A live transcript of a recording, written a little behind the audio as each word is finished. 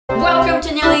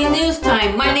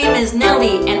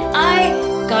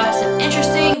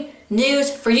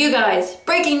news for you guys.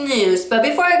 Breaking news. But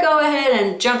before I go ahead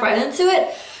and jump right into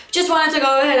it, just wanted to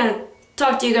go ahead and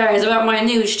talk to you guys about my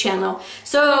news channel.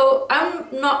 So I'm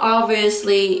not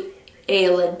obviously a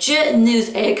legit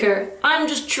news anchor. I'm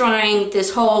just trying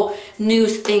this whole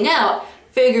news thing out.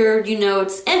 Figured, you know,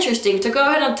 it's interesting to go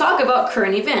ahead and talk about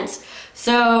current events.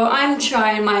 So I'm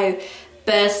trying my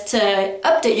best to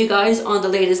update you guys on the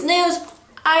latest news.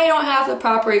 I don't have the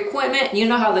proper equipment. You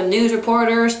know how the news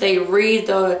reporters, they read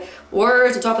the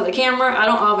words on top of the camera. I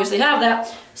don't obviously have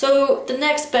that. So the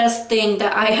next best thing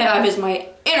that I have is my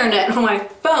internet on my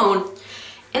phone.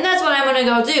 And that's what I'm gonna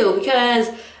go do because,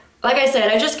 like I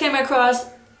said, I just came across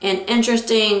an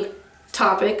interesting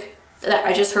topic that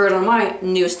I just heard on my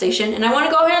news station, and I want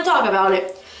to go ahead and talk about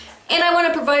it. And I want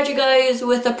to provide you guys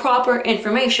with the proper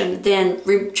information than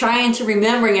trying to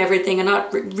remembering everything and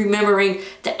not remembering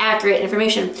the accurate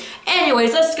information.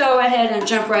 Anyways, let's go ahead and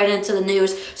jump right into the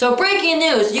news. So breaking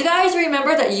news, you guys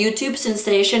remember that YouTube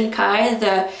sensation Kai,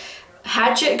 the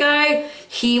Hatchet guy?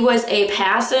 He was a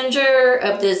passenger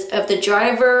of the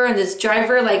driver, and this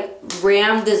driver like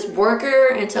rammed this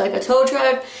worker into like a tow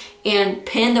truck and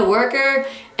pinned the worker,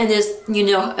 and this, you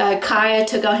know, Kaya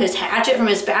took out his hatchet from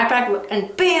his backpack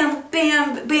and bam,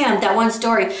 bam, bam, that one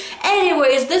story.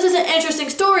 Anyways, this is an interesting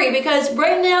story because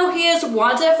right now he is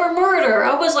wanted for murder.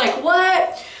 I was like,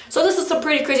 what? So this is some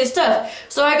pretty crazy stuff.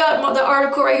 So I got the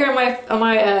article right here on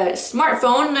my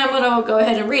smartphone, and I'm gonna go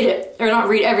ahead and read it. Or not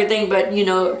read everything, but, you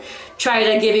know, try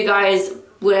to give you guys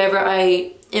whatever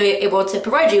I am able to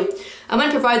provide you. I'm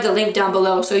gonna provide the link down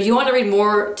below, so if you want to read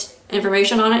more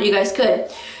information on it, you guys could.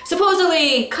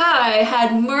 Supposedly, Kai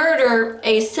had murdered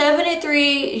a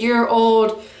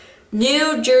 73-year-old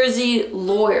New Jersey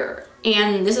lawyer.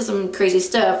 And this is some crazy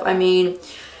stuff. I mean,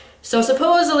 so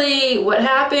supposedly what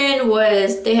happened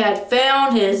was they had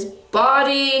found his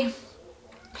body.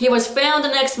 He was found the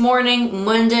next morning,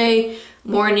 Monday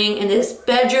morning, in his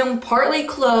bedroom, partly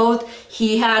clothed.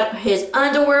 He had his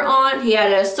underwear on, he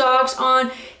had his socks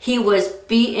on. He was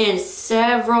beaten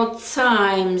several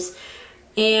times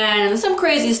and some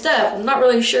crazy stuff. I'm not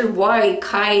really sure why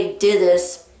Kai did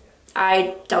this.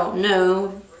 I don't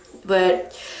know,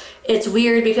 but it's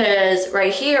weird because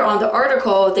right here on the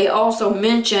article they also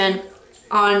mention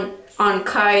on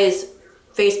Kai's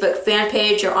Facebook fan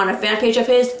page, or on a fan page of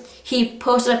his, he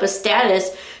posted up a status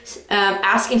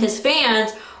asking his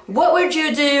fans, what would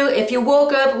you do if you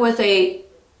woke up with a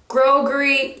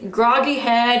groggy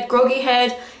head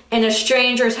in a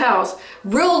stranger's house,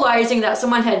 realizing that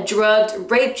someone had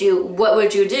drugged, raped you? What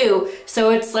would you do? So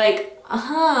it's like,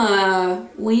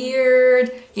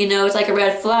 weird. You know, it's like a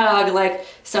red flag, like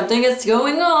something is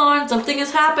going on, something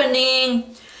is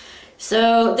happening.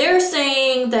 So they're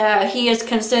saying that he is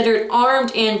considered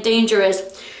armed and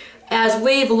dangerous. As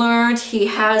we've learned, he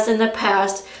has in the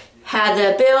past had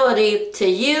the ability to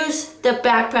use the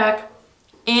backpack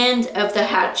end of the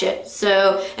hatchet.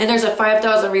 So, and there's a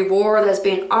 $5,000 reward that's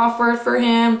being offered for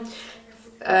him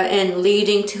and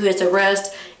leading to his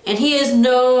arrest. And he is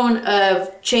known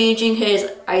of changing his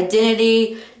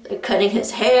identity, like cutting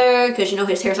his hair, because you know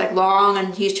his hair's like long,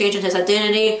 and he's changing his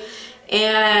identity.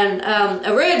 And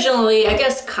originally, I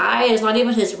guess Kai is not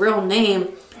even his real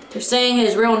name. They're saying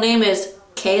his real name is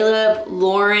Caleb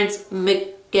Lawrence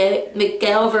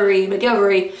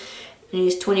McGilvery, and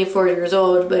he's 24 years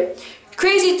old. But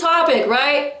crazy topic,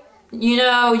 right? You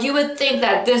know, you would think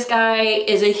that this guy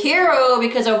is a hero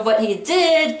because of what he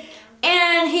did,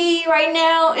 and he right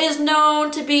now is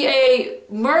known to be a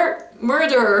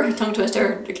murderer, tongue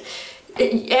twister. And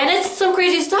it's some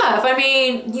crazy stuff. I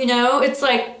mean, you know, it's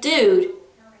like, dude,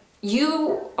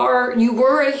 you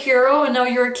were a hero and now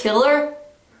you're a killer?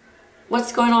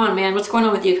 What's going on, man? What's going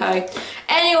on with you, Kai?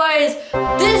 Anyways,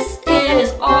 this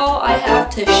is all I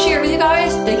have to share with you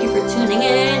guys. Thank you for tuning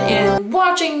in and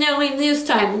watching Nelly News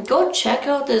Time. Go check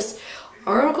out this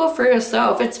article for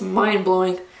yourself. It's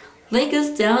mind-blowing. Link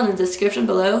is down in the description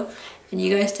below. And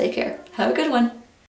you guys take care. Have a good one.